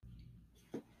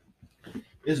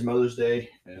It's Mother's Day,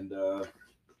 and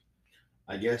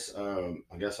I guess I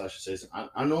should say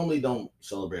I normally don't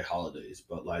celebrate holidays,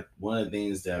 but like one of the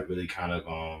things that really kind of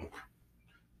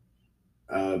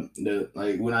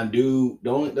like when I do,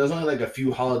 there's only like a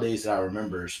few holidays that I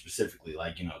remember specifically,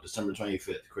 like December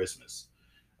 25th, Christmas,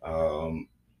 um,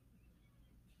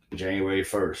 January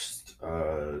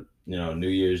 1st, New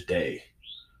Year's Day.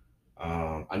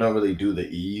 I don't really do the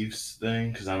Eves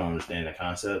thing because I don't understand the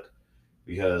concept.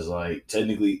 Because like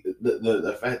technically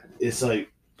the fact it's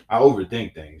like I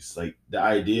overthink things. Like the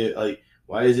idea like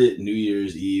why is it New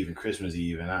Year's Eve and Christmas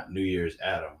Eve and not New Year's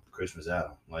Adam, Christmas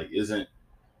Adam? Like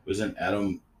wasn't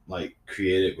Adam like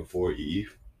created before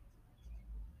Eve?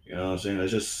 You know what I'm saying?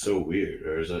 That's just so weird.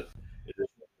 Or is it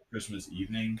Christmas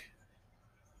evening?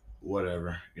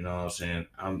 Whatever. You know what I'm saying?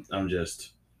 I'm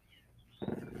just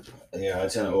yeah, I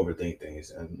tend to overthink things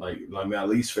and like my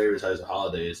least favorite types of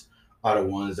holidays are the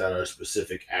ones that are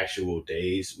specific actual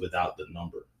days without the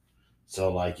number.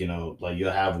 So like like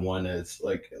you'll have one that's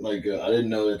I didn't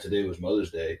know that today was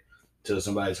Mother's Day till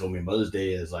somebody told me Mother's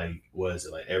Day is like was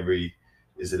it like every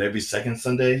is it every second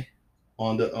Sunday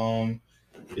on the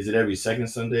is it every second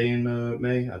Sunday in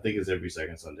May? I think it's every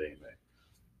second Sunday in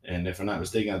May. And if I'm not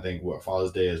mistaken, I think what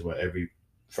Father's Day is what every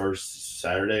first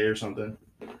Saturday or something.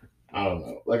 I don't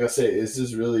know. Like I said, it's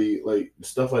just really like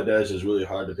stuff like that is just really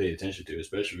hard to pay attention to,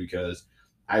 especially because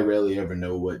I rarely ever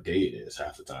know what day it is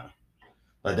half the time.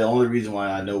 Like the only reason why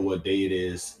I know what day it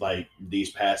is, like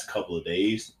these past couple of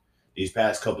days, these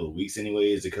past couple of weeks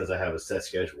anyway, is because I have a set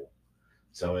schedule.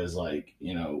 So it's like,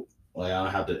 like I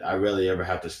don't have to I rarely ever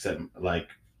have to set like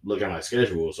look at my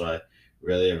schedule, so I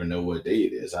rarely ever know what day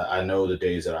it is. I know the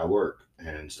days that I work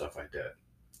and stuff like that.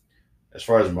 As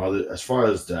far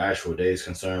as the actual day is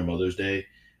concerned, Mother's Day,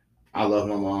 I love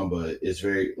my mom, but it's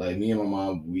very like me and my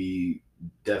mom, we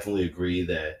definitely agree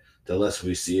that the less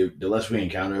we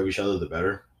encounter of each other, the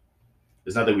better.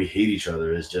 It's not that we hate each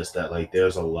other. It's just that like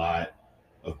there's a lot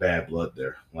of bad blood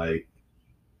there. Like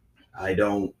I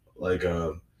don't like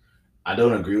I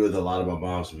don't agree with a lot of my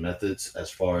mom's methods as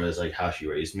far as like how she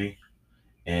raised me.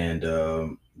 And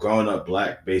growing up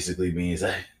black basically means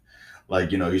that like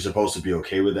you're supposed to be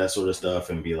okay with that sort of stuff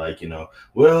and be like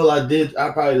well I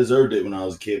probably deserved it when I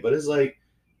was a kid, but it's like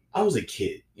I was a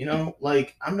kid,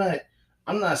 like I'm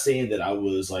not saying that I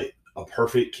was like a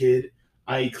perfect kid.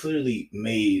 I clearly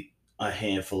made a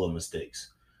handful of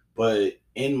mistakes. But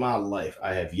in my life,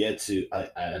 I have yet to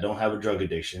I don't have a drug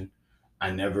addiction.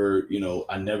 I never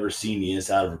seen the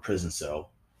inside of a prison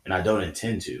cell and I don't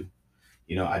intend to.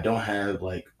 I don't have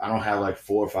like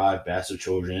four or five bastard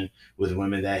children with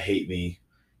women that hate me.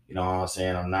 You know what I'm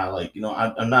saying? I'm not like,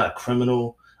 I'm not a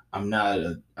criminal. I'm not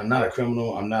a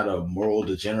criminal. I'm not a moral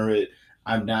degenerate.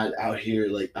 I'm not out here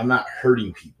like I'm not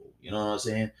hurting people. You know what I'm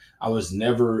saying? I was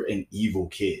never an evil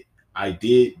kid. I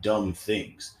did dumb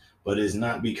things, but it's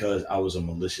not because I was a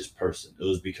malicious person. It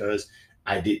was because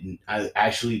I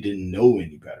actually didn't know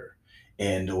any better.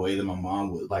 And the way that my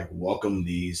mom would like welcome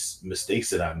these mistakes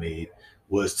that I made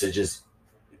was to just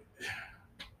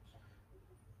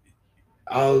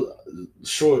I'll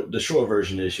short the short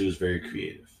version is she was very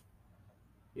creative.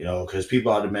 Because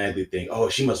people automatically think, oh,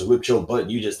 she must have whipped your butt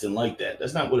and you just didn't like that.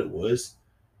 That's not what it was.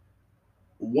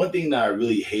 One thing that I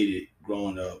really hated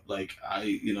growing up, like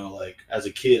like as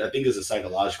a kid, I think it's a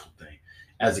psychological thing.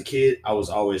 As a kid, I was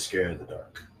always scared of the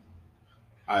dark.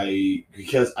 I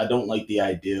because I don't like the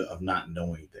idea of not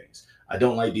knowing things. I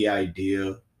don't like the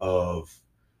idea of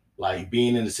like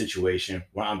being in a situation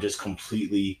where I'm just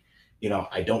completely,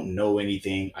 I don't know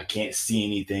anything, I can't see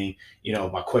anything,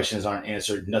 my questions aren't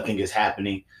answered, nothing is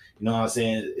happening. You know what I'm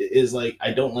saying? It's like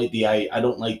I don't like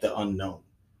the unknown.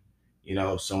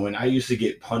 So when I used to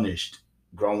get punished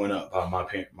growing up by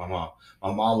my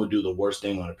mom would do the worst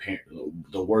thing on a parent,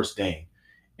 the worst thing,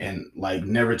 and like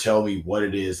never tell me what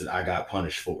it is that I got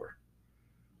punished for,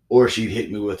 or she'd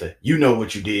hit me with a, you know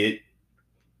what you did.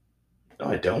 No,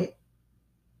 I don't.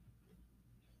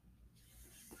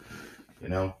 You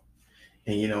know,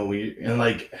 and we and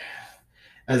like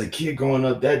as a kid growing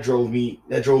up, that drove me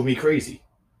crazy.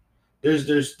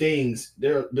 There's things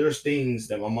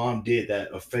that my mom did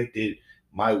that affected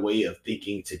my way of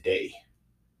thinking today,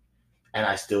 and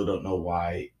I still don't know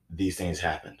why these things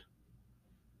happened.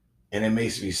 And it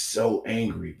makes me so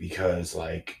angry because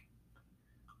like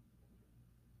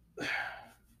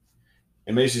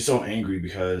it makes me so angry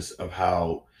because of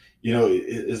how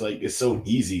it's like it's so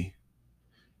easy.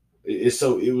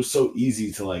 It was so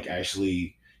easy to like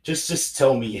actually just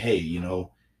tell me, hey,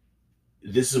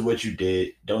 this is what you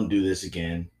did. Don't do this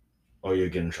again, or you'll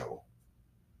get in trouble.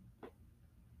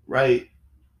 Right?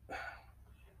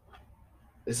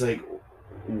 It's like,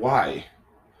 why?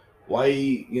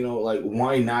 Why, like,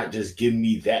 why not just give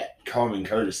me that common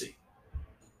courtesy?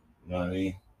 You know what I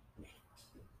mean?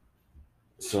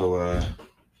 So,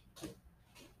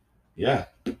 yeah,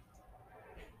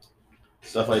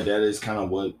 stuff like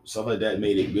that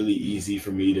made it really easy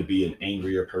for me to be an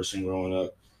angrier person growing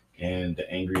up. And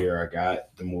the angrier I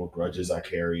got, the more grudges I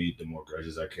carried. The more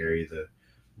grudges I carried, the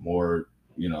more,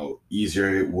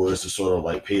 easier it was to sort of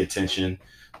like pay attention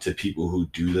to people who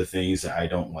do the things that I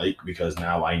don't like, because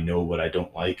now I know what I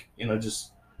don't like.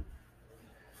 Just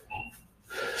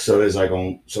so it's like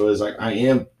I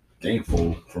am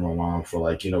thankful for my mom for,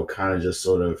 like, kind of just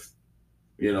sort of,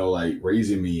 like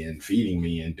raising me and feeding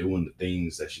me and doing the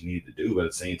things that she needed to do. But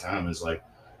at the same time, it's like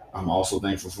I'm also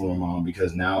thankful for my mom,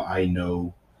 because now I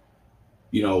know,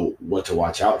 what to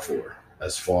watch out for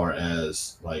as far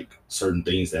as like certain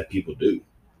things that people do.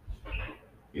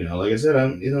 Like I said,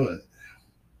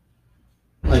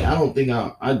 like I don't think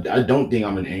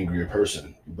I'm an angrier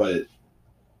person, but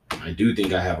I do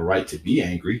think I have a right to be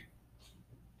angry.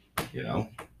 You know,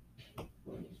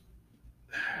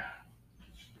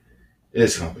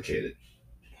 it's complicated.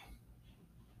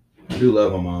 I do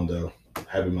love my mom though.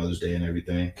 Happy Mother's Day and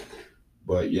everything.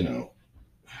 But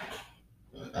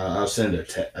I'll I sent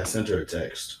her a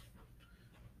text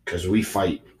because we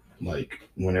fight like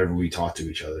whenever we talk to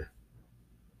each other.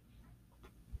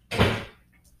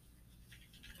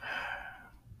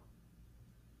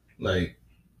 Like,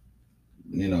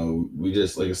 we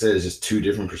just, like I said, it's just two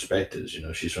different perspectives.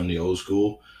 She's from the old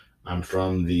school. I'm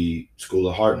from the school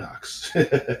of hard knocks.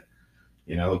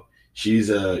 you know, she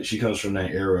comes from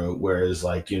that era where it's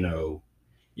like,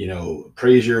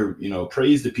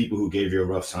 praise the people who gave you a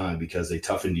rough time because they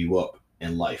toughened you up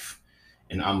in life.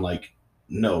 And I'm like,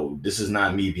 no, this is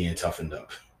not me being toughened up.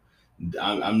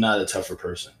 I'm not a tougher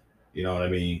person. You know what I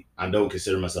mean? I don't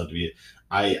consider myself to be.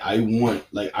 I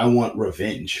want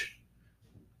revenge.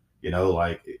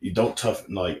 Like, you don't tough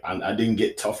like I didn't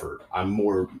get tougher. I'm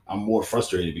more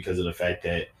frustrated because of the fact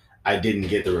that I didn't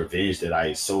get the revenge that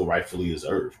I so rightfully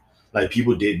deserve. Like,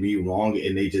 people did me wrong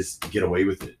and they just get away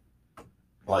with it.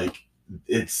 Like,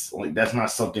 it's like that's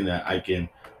not something that I can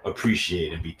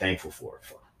appreciate and be thankful for.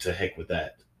 To heck with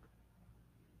that.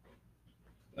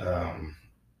 Um,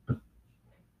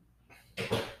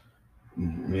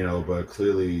 but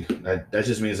clearly that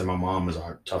just means that my mom is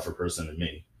a tougher person than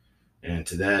me, and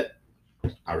to that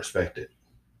I respect it.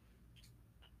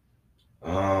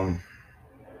 Um,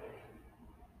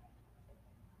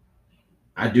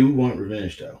 I do want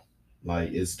revenge though.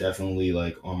 Like, it's definitely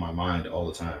like on my mind all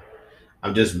the time.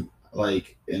 I'm just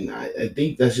like, and I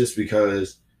think that's just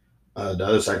because the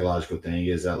other psychological thing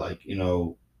is that, like, I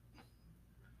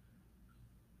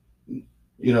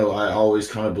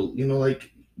always kind of,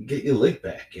 like, get your lick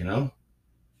back.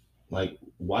 Like,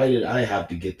 why did I have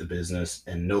to get the business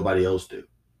and nobody else do?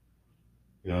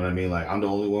 You know what I mean? Like, I'm the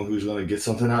only one who's gonna get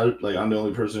something out of. Like, I'm the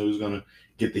only person who's gonna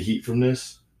get the heat from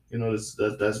this.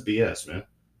 That's BS, man.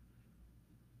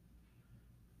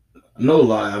 No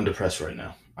lie, I'm depressed right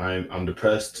now. I'm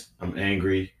depressed. I'm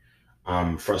angry.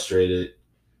 I'm frustrated.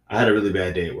 I had a really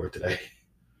bad day at work today.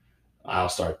 I'll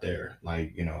start there.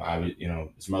 Like,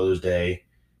 it's Mother's Day.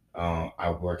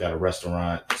 I work at a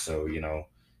restaurant, so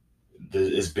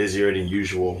it's busier than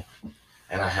usual,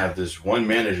 and I have this one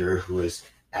manager who is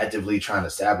actively trying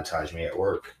to sabotage me at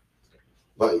work.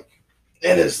 Like,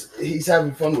 and he's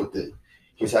having fun with it.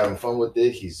 He's having fun with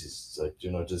it. He's just like,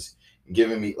 just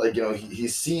giving me, like,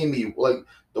 he's seeing me. Like,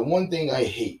 the one thing I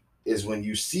hate is when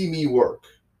you see me work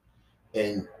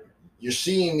and you're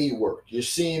seeing me work, you're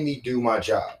seeing me do my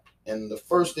job, and the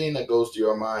first thing that goes to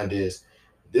your mind is,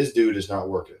 this dude is not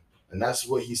working, and that's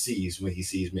what he sees when he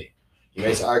sees me. He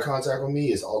makes eye contact with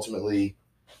me. Is ultimately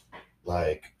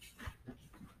like,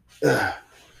 ugh.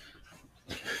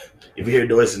 If you hear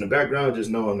noise in the background, just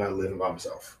know I'm not living by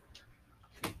myself.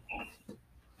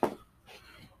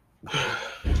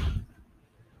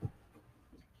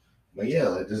 But yeah,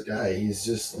 like, this guy, he's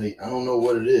just like, I don't know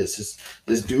what it is.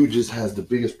 This dude just has the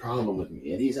biggest problem with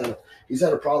me, and he's had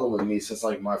a problem with me since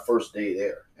like my first day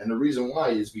there. And the reason why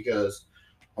is because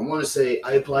I want to say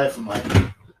I applied for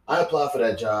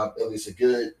that job at least a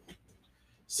good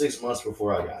 6 months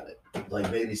before I got it.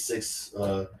 Like, maybe 6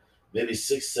 7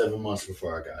 months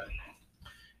before I got it.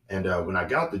 And when I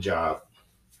got the job,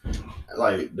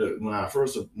 like, when I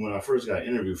first got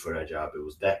interviewed for that job, it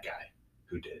was that guy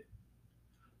who did it.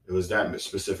 It was that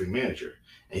specific manager.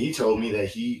 And he told me that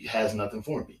he has nothing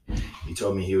for me. He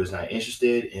told me he was not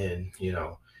interested in,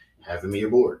 having me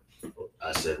aboard.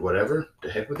 I said, whatever,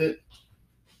 the heck with it.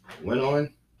 Went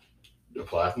on,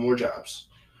 applied for more jobs.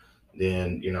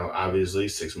 Then, obviously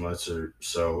 6 months or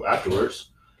so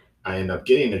afterwards, I end up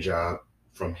getting a job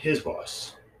from his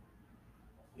boss.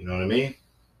 You know what I mean?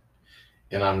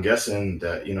 And I'm guessing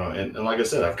that, and like I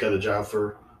said, I've kept a job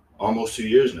for almost 2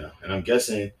 years now. And I'm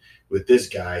guessing with this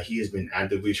guy, he has been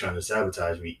actively trying to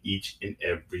sabotage me each and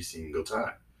every single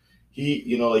time.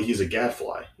 Like he's a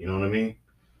gadfly. You know what I mean?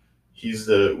 He's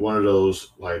the one of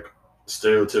those like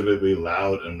stereotypically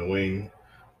loud, annoying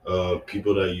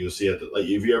people that you see at the, like,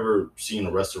 if you ever seen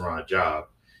a restaurant job,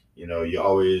 you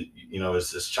always,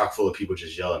 it's just chock full of people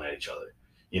just yelling at each other.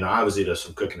 Obviously there's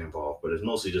some cooking involved, but it's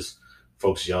mostly just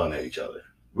folks yelling at each other,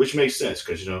 which makes sense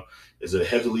because it's a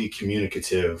heavily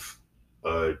communicative,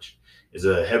 uh, it's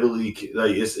a heavily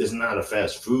like it's not a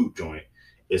fast food joint,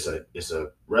 it's a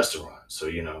restaurant, so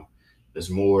there's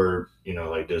more,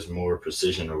 like there's more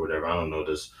precision or whatever. I don't know.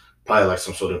 There's probably like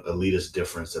some sort of elitist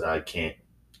difference that I can't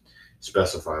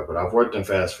specify. But I've worked in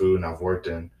fast food, and I've worked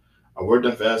in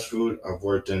fast food. I've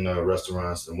worked in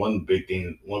restaurants, and one big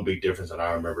difference that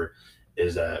I remember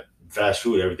is that fast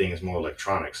food, everything is more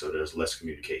electronic, so there's less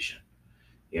communication.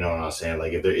 You know what I'm saying?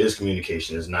 Like if there is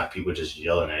communication, it's not people just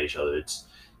yelling at each other. It's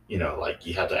like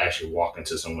you have to actually walk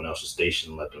into someone else's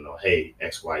station and let them know, hey,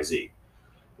 X, Y, Z.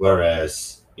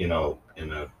 Whereas in a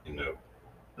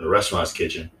restaurant's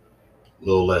kitchen, a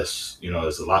little less,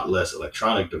 there's a lot less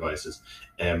electronic devices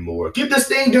and more get this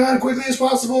thing done quickly as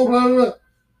possible, blah, blah, blah.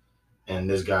 And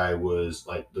this guy was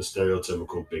like the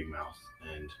stereotypical big mouth.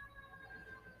 And,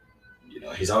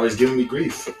 he's always giving me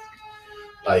grief.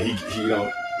 Like,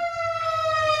 I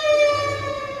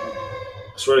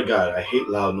swear to God, I hate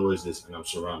loud noises and I'm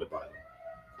surrounded by them.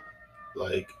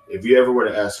 Like, if you ever were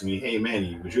to ask me, hey,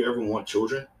 Manny, would you ever want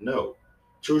children? No.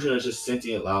 Children are just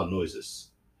sentient loud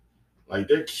noises. Like,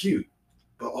 they're cute,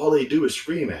 but all they do is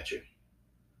scream at you.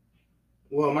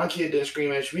 Well, my kid didn't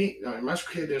scream at me. My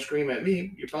kid didn't scream at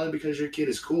me. You're probably because your kid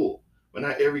is cool. But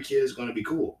not every kid is going to be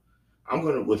cool.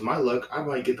 With my luck, I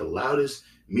might get the loudest,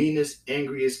 meanest,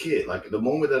 angriest kid. Like the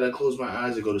moment that I close my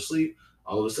eyes and go to sleep,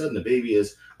 all of a sudden the baby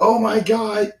is, oh my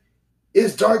God,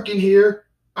 it's dark in here.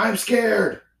 I'm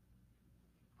scared.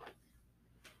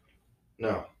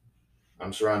 No,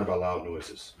 I'm surrounded by loud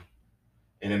noises.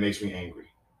 And it makes me angry.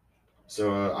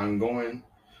 So I'm going,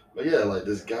 but yeah, like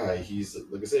this guy, he's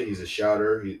like I said, he's a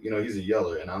shouter. He's a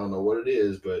yeller, and I don't know what it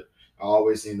is, but I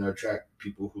always seem to attract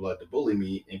people who like to bully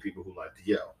me and people who like to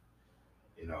yell.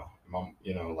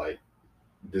 Like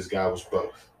this guy was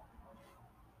both.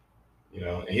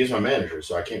 And he's my manager,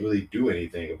 so I can't really do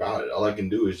anything about it. All I can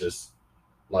do is just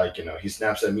like he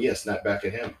snaps at me, I snap back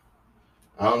at him.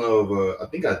 I don't know if I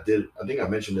think I did. I think I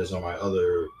mentioned this on my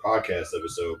other podcast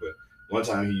episode, but one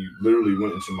time he literally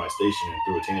went into my station and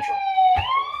threw a tantrum.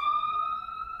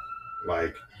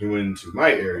 Like he went into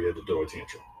my area to throw a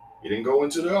tantrum. He didn't go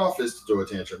into the office to throw a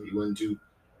tantrum. He went into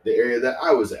the area that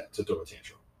I was at to throw a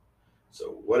tantrum.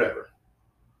 So whatever.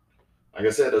 Like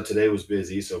I said, though, today was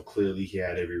busy, so clearly he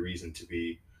had every reason to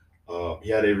be. He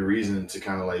had every reason to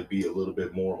kind of like be a little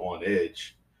bit more on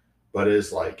edge. But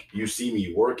it's like you see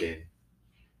me working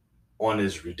on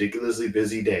this ridiculously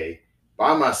busy day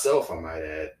by myself, I might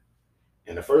add.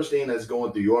 And the first thing that's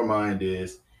going through your mind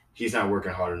is he's not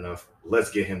working hard enough.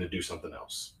 Let's get him to do something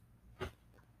else.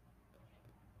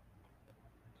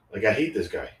 Like I hate this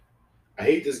guy. I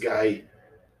hate this guy,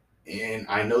 and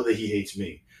I know that he hates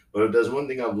me. But if there's one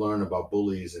thing I've learned about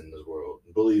bullies in this world,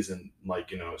 bullies and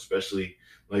like especially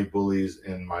like bullies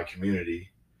in my community,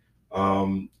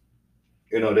 um,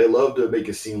 they love to make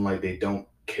it seem like they don't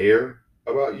care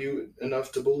about you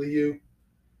enough to bully you.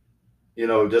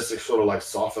 Just to sort of like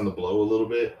soften the blow a little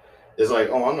bit. It's like,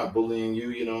 oh, I'm not bullying you.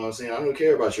 You know what I'm saying? I don't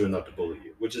care about you enough to bully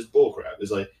you, which is bullcrap.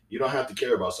 It's like you don't have to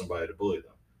care about somebody to bully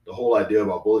them. The whole idea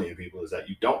about bullying people is that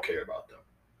you don't care about them.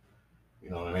 You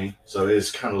know what I mean? So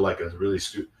it's kind of like a really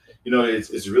stupid.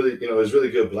 It's really it's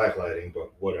really good blacklighting,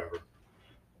 but whatever.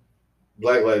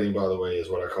 Blacklighting, by the way, is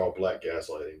what I call black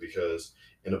gaslighting because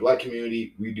in the black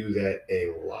community we do that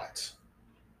a lot.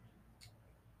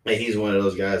 And he's one of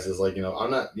those guys that's like,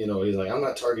 I'm not, he's like, I'm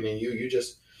not targeting you. You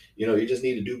just, you just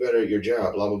need to do better at your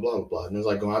job, blah, blah, blah, blah, blah. And it's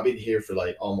like, oh, I've been here for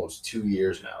like almost 2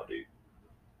 years now, dude.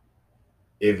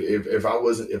 If I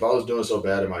was doing so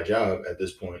bad at my job at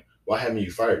this point, why haven't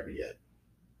you fired me yet?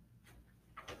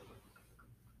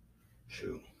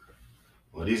 Shoot.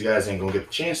 Well, these guys ain't gonna get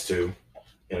the chance to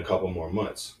in a couple more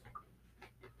months.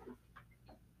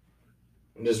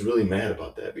 I'm just really mad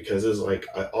about that because it's like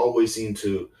I always seem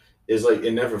to. It's like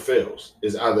it never fails.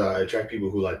 It's either I attract people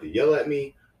who like to yell at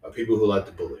me, or people who like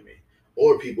to bully me,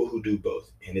 or people who do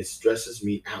both, and it stresses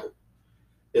me out.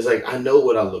 It's like I know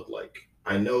what I look like.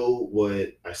 I know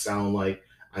what I sound like.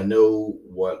 I know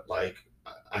what like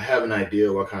I have an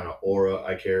idea what kind of aura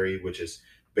I carry, which is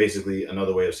basically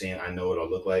another way of saying I know what I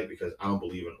look like because I don't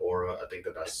believe in aura. I think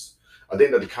that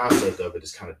the concept of it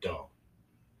is kind of dumb.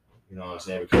 You know what I'm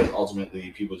saying? Because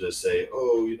ultimately people just say,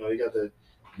 oh, you got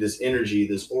this energy,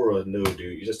 this aura. No, dude,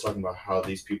 you're just talking about how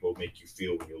these people make you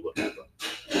feel when you look at them.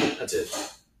 That's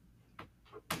it.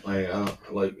 Like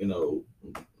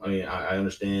I mean, I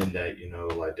understand that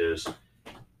like there's.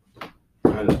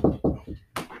 I don't,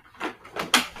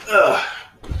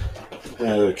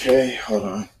 okay, hold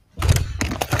on.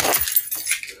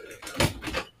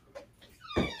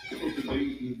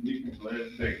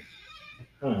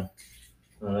 Huh.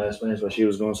 That explains why she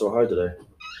was going so hard today.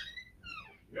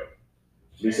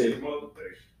 Be safe.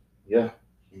 Yeah.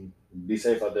 Be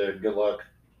safe out there. Good luck.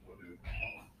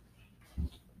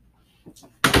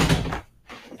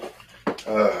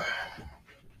 Uh,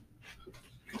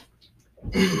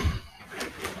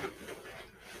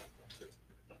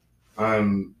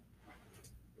 I'm,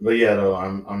 but yeah, though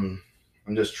I'm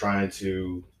just trying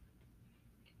to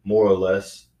more or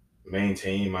less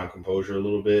maintain my composure a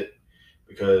little bit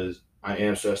because I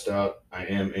am stressed out. I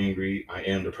am angry. I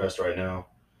am depressed right now,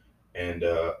 and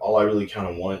all I really kind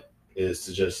of want is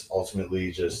to just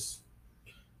ultimately just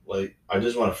like I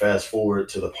just want to fast forward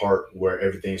to the part where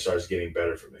everything starts getting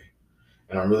better for me,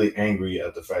 and I'm really angry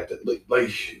at the fact that like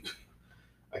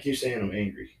I keep saying I'm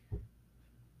angry.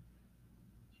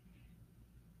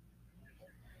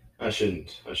 I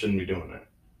shouldn't. I shouldn't be doing that.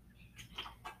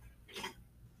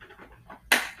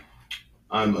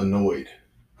 I'm annoyed.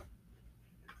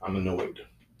 I'm annoyed.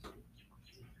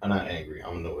 I'm not angry.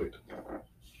 I'm annoyed.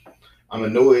 I'm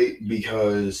annoyed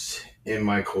because in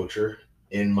my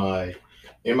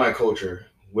in my culture,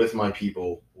 with my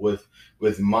people, with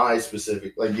my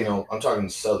specific I'm talking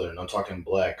southern, I'm talking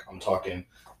black, I'm talking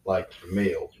like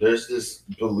male. There's this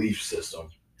belief system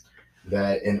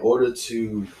that in order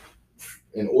to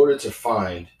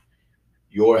find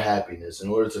your happiness, in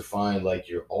order to find like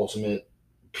your ultimate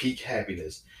peak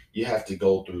happiness, you have to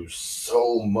go through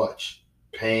so much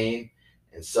pain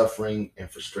and suffering and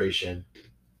frustration.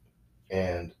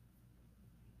 And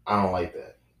I don't like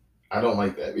that. I don't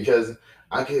like that because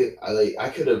I could have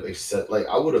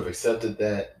I would have accepted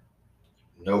that,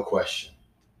 no question,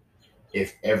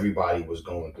 if everybody was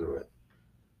going through it.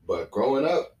 But growing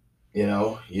up,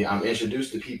 yeah, I'm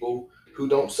introduced to people who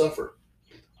don't suffer.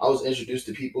 I was introduced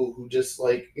to people who just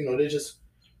they just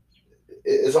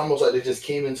it's almost like they just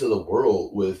came into the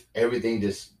world with everything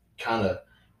just kind of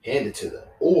handed to them,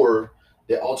 or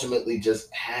they ultimately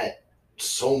just had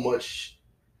so much.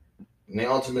 And they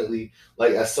ultimately,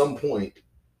 like at some point,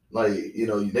 they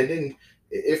didn't.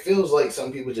 It feels like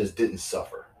some people just didn't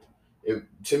suffer.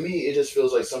 To me, it just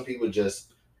feels like some people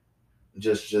just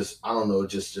I don't know,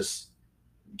 just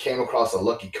came across a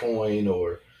lucky coin,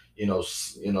 or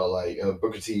like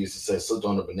Booker T used to say, slipped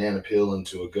on a banana peel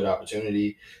into a good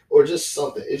opportunity, or just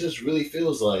something. It just really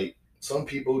feels like some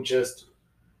people just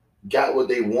got what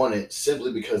they wanted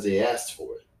simply because they asked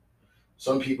for it.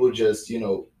 Some people just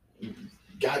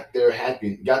got their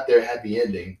happy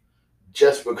ending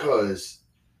just because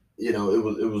it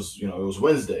was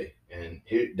Wednesday, and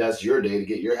here that's your day to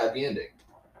get your happy ending.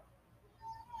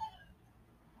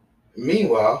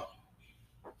 Meanwhile,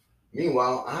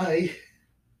 meanwhile, I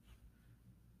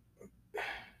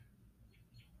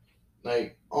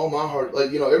like all my hard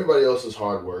everybody else's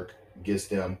hard work gets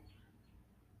them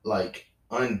like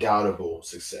undoubtable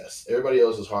success. Everybody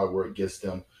else's hard work gets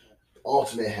them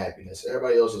ultimate happiness.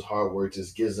 Everybody else's hard work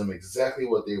just gives them exactly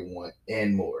what they want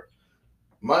and more.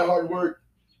 My hard work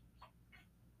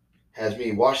has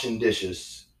me washing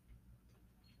dishes,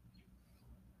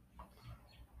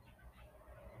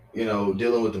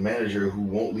 dealing with the manager who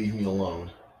won't leave me alone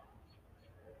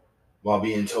while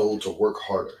being told to work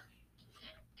harder.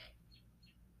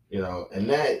 And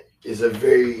that is a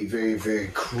very, very, very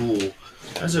cruel.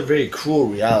 That's a very cruel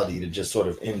reality to just sort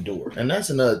of endure. And that's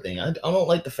another thing. I don't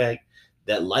like the fact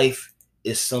that life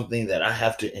is something that I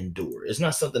have to endure. It's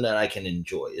not something that I can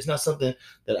enjoy. It's not something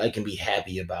that I can be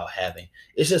happy about having.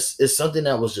 It's something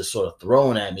that was just sort of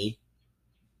thrown at me.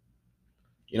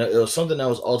 It was something that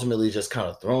was ultimately just kind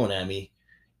of thrown at me,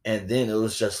 and then it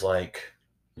was just like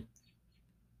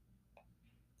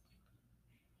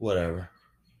whatever.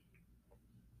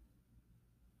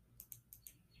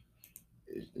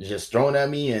 It's just thrown at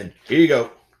me, and here you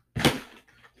go.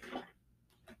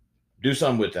 Do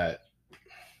something with that.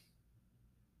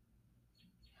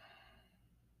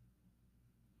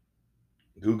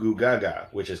 Goo goo gaga,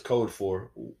 which is code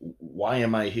for why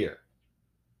am I here?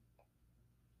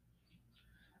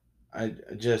 I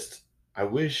just I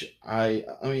wish I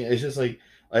mean it's just like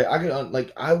I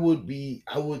could I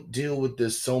would deal with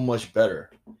this so much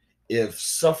better if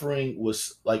suffering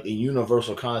was like a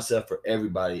universal concept for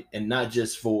everybody and not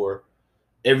just for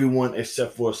everyone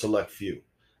except for a select few,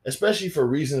 especially for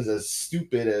reasons as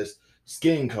stupid as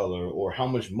skin color or how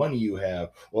much money you have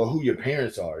or who your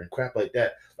parents are and crap like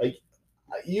that. Like,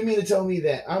 you mean to tell me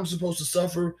that I'm supposed to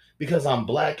suffer because I'm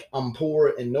black, I'm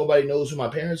poor, and nobody knows who my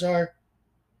parents are?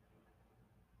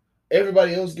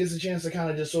 Everybody else gets a chance to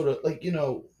kind of just sort of like,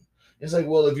 it's like,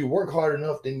 well, if you work hard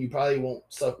enough, then you probably won't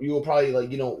suffer. You will probably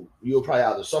like, you'll probably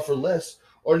either suffer less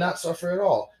or not suffer at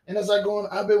all. And it's like going,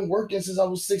 I've been working since I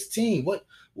was 16.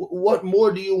 What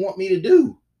more do you want me to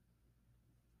do?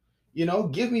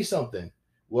 Give me something.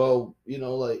 Well,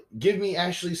 like give me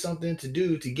actually something to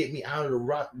do to get me out of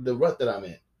the rut that I'm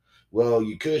in. Well,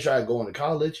 you could try going to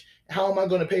college. How am I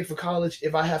going to pay for college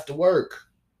if I have to work?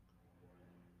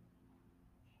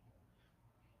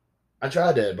 I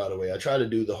tried that, by the way. I tried to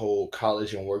do the whole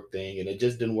college and work thing, and it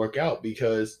just didn't work out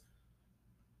because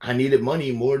I needed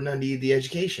money more than I needed the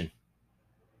education.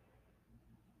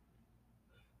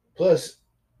 Plus,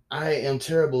 I am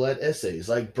terrible at essays.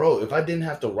 Like, bro, if I didn't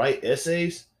have to write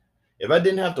essays,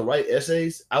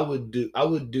 I would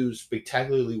do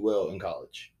spectacularly well in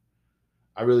college.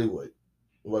 I really would.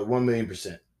 Like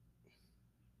 1,000,000%.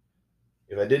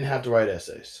 If I didn't have to write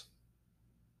essays.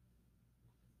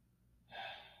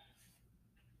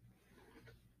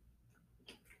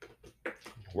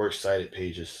 Works cited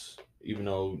pages. Even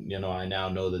though, I now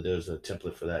know that there's a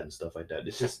template for that and stuff like that.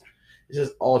 It's just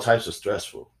all types of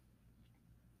stressful.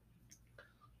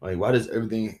 Like, why does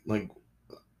everything like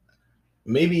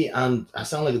maybe I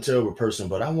sound like a terrible person,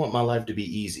 but I want my life to be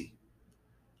easy.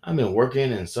 I've been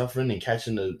working and suffering and I've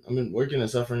been working and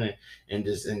suffering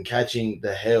and catching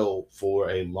the hell for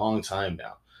a long time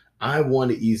now. I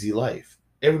want an easy life.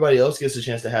 Everybody else gets a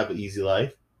chance to have an easy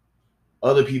life.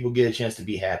 Other people get a chance to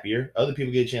be happier. Other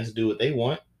people get a chance to do what they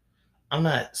want. I'm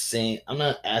not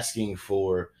asking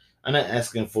for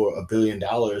 $1 billion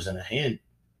in a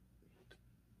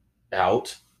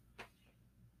handout.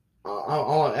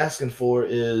 All I'm asking for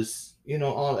is,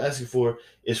 all I'm asking for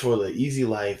is for the easy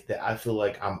life that I feel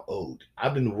like I'm owed.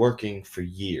 I've been working for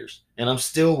years, and I'm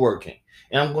still working,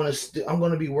 and I'm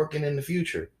gonna be working in the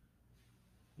future.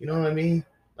 You know what I mean?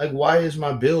 Like, why is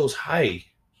my bills high?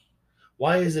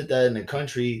 Why is it that in a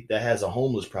country that has a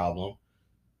homeless problem,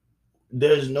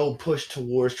 there's no push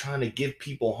towards trying to give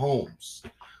people homes?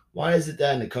 Why is it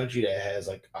that in a country that has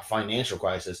like a financial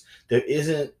crisis,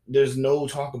 there's no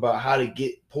talk about how to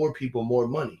get poor people more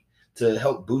money to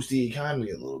help boost the economy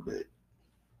a little bit?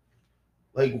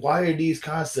 Like, why are these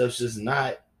concepts just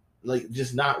not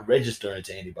registering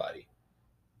to anybody?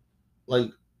 Like,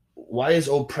 why is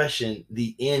oppression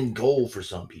the end goal for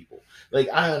some people? Like,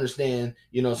 I understand,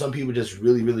 some people just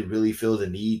really, really, really feel the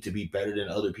need to be better than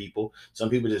other people. Some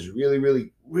people just really,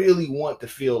 really, really want to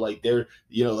feel like they're,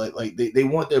 they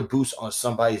want their boost on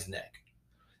somebody's neck.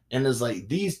 And it's like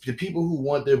the people who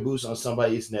want their boost on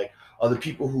somebody's neck are the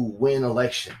people who win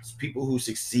elections, people who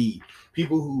succeed,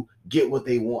 people who get what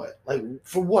they want. Like,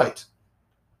 for what?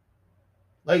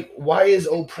 Like, why is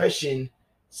oppression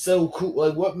so cool?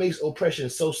 Like, what makes oppression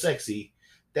so sexy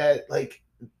that like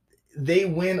they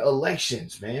win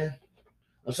elections, man?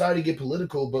 I'm sorry to get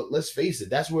political, but let's face it,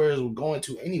 that's where it's going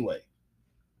to anyway.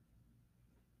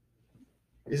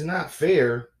 It's not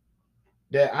fair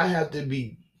that I have to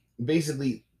be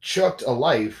basically chucked a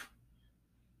life,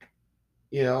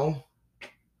 you know,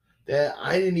 that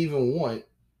I didn't even want,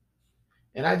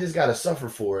 and I just got to suffer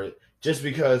for it just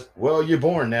because, well, you're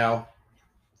born now.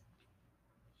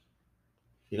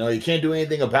 You can't do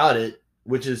anything about it,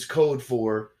 which is code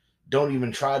for don't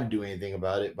even try to do anything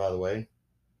about it, by the way.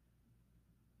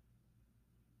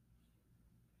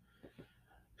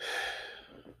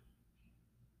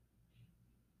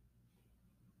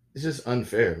 It's just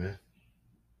unfair, man.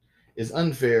 It's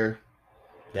unfair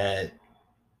that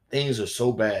things are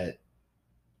so bad,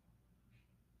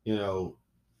 you know,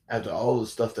 after all the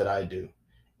stuff that I do.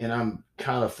 And I'm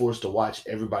kind of forced to watch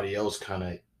everybody else kind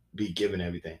of be given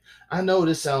everything. I know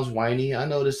this sounds whiny. I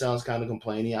know this sounds kind of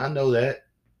complaining. I know that.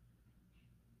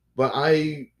 But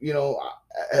I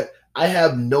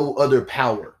have no other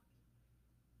power.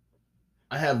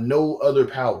 I have no other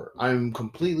power. I'm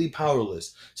completely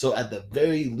powerless. So at the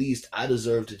very least, I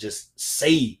deserve to just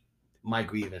say my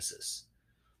grievances.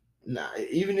 Nah,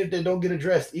 even if they don't get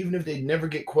addressed, even if they never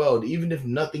get quelled, even if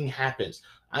nothing happens,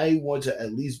 I want to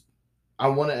at least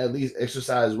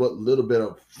exercise what little bit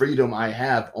of freedom I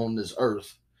have on this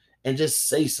earth and just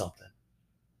say something.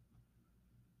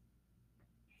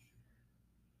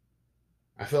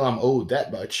 I feel I'm owed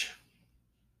that much.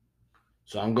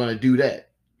 So I'm going to do that.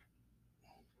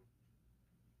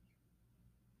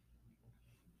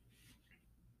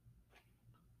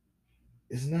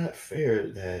 It's not fair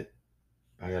that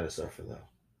I gotta suffer though.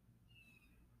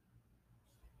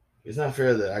 It's not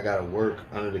fair that I gotta work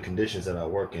under the conditions that I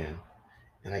work in,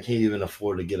 and I can't even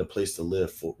afford to get a place to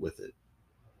live with it.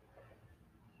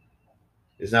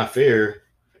 It's not fair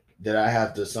that I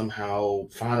have to somehow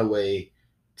find a way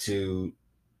to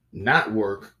not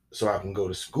work so I can go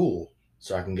to school,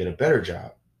 so I can get a better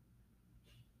job.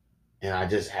 And I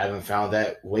just haven't found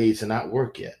that way to not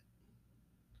work yet.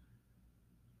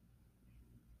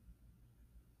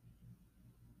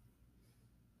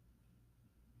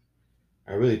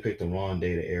 I really picked the wrong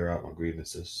day to air out my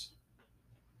grievances.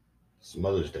 It's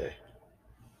Mother's Day.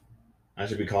 I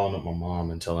should be calling up my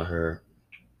mom and telling her,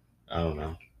 I don't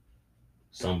know,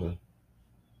 something.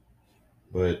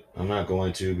 But I'm not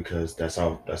going to because that's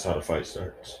how the fight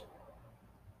starts.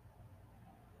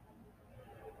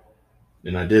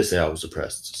 And I did say I was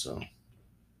depressed, so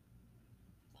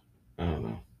I don't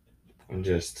know. I'm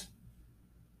just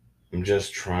I'm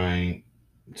just trying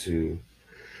to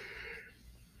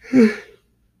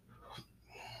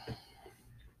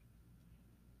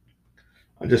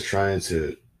I'm just trying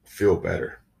to feel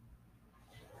better.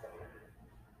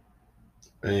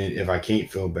 And if I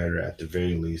can't feel better, at the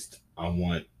very least, I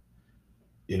want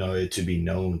it to be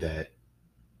known that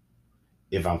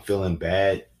if I'm feeling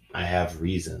bad, I have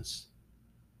reasons.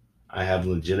 I have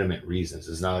legitimate reasons.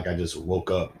 It's not like I just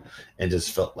woke up and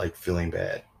just felt like feeling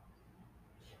bad.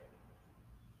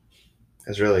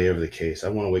 That's rarely ever the case. I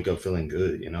want to wake up feeling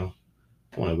good. I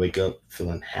want to wake up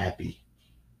feeling happy.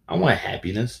 I want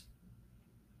happiness,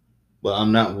 but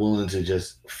I'm not willing to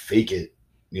just fake it.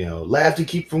 Laugh to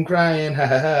keep from crying. Ha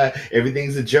ha ha.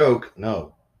 Everything's a joke.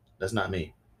 No, that's not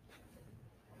me.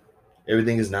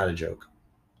 Everything is not a joke.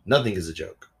 Nothing is a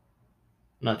joke.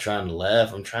 I'm not trying to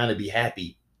laugh. I'm trying to be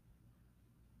happy.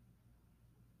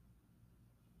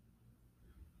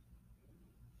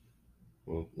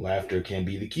 Well, laughter can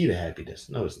be the key to happiness.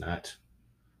 No, it's not.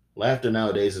 Laughter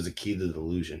nowadays is a key to the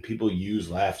delusion. People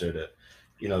use laughter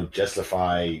to,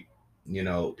 justify,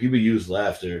 people use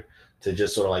laughter to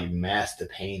just sort of like mask the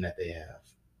pain that they have.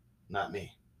 Not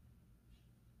me.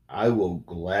 I will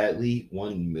gladly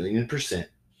 1,000,000%,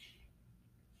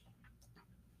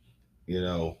 you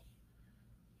know,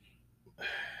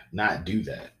 not do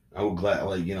that. I would glad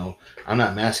like, I'm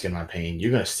not masking my pain.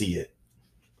 You're gonna see it.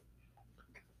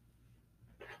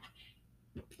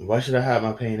 Why should I hide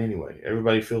my pain anyway?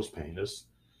 Everybody feels pain. It's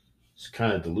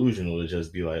kind of delusional to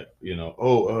just be like,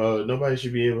 nobody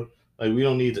should be able like we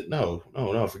don't need to no,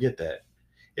 no, no, forget that.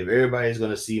 If everybody's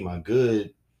gonna see my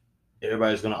good,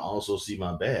 everybody's gonna also see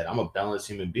my bad. I'm a balanced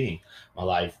human being. My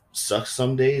life sucks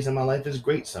some days and my life is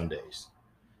great some days.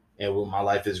 And when my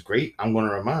life is great, I'm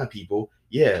gonna remind people,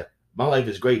 yeah, my life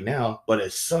is great now, but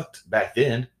it sucked back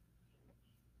then.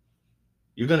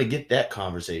 You're gonna get that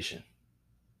conversation.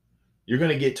 You're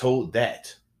gonna get told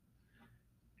that.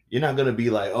 You're not gonna be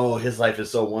like, oh, his life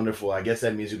is so wonderful. I guess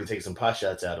that means you can take some pot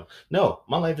shots at him. No,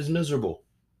 my life is miserable.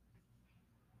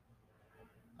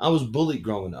 I was bullied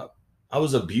growing up. I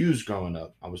was abused growing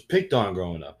up. I was picked on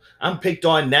growing up. I'm picked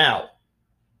on now.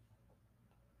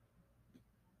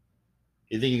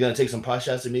 You think you're gonna take some pot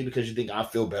shots at me because you think I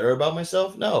feel better about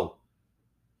myself? No.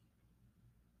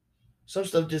 Some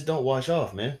stuff just don't wash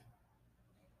off, man.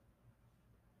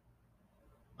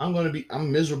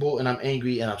 I'm miserable and I'm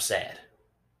angry and I'm sad.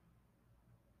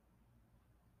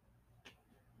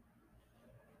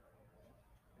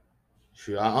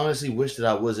 Sure, I honestly wish that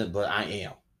I wasn't, but I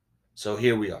am. So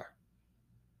here we are.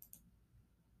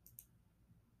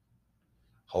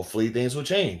 Hopefully things will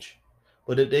change.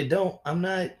 But if they don't, I'm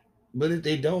not. But if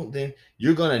they don't, then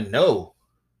you're gonna know.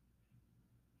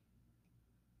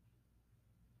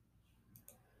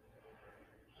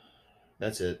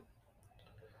 That's it.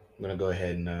 I'm gonna go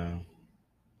ahead and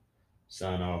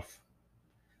sign off.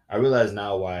 I realize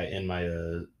now why I end my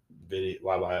video,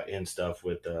 why I end stuff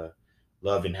with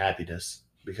love and happiness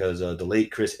because the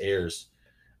late Chris Ayers,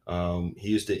 he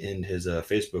used to end his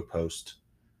Facebook post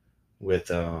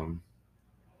with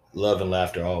love and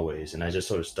laughter always, and I just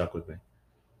sort of stuck with me.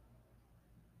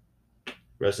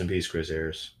 Rest in peace, Chris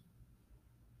Ayers.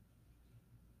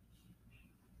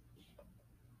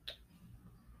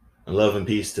 And love and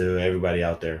peace to everybody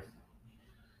out there.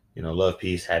 Love,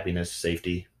 peace, happiness,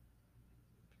 safety.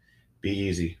 Be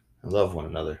easy and love one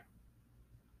another.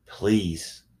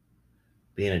 Please.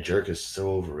 Being a jerk is so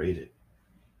overrated.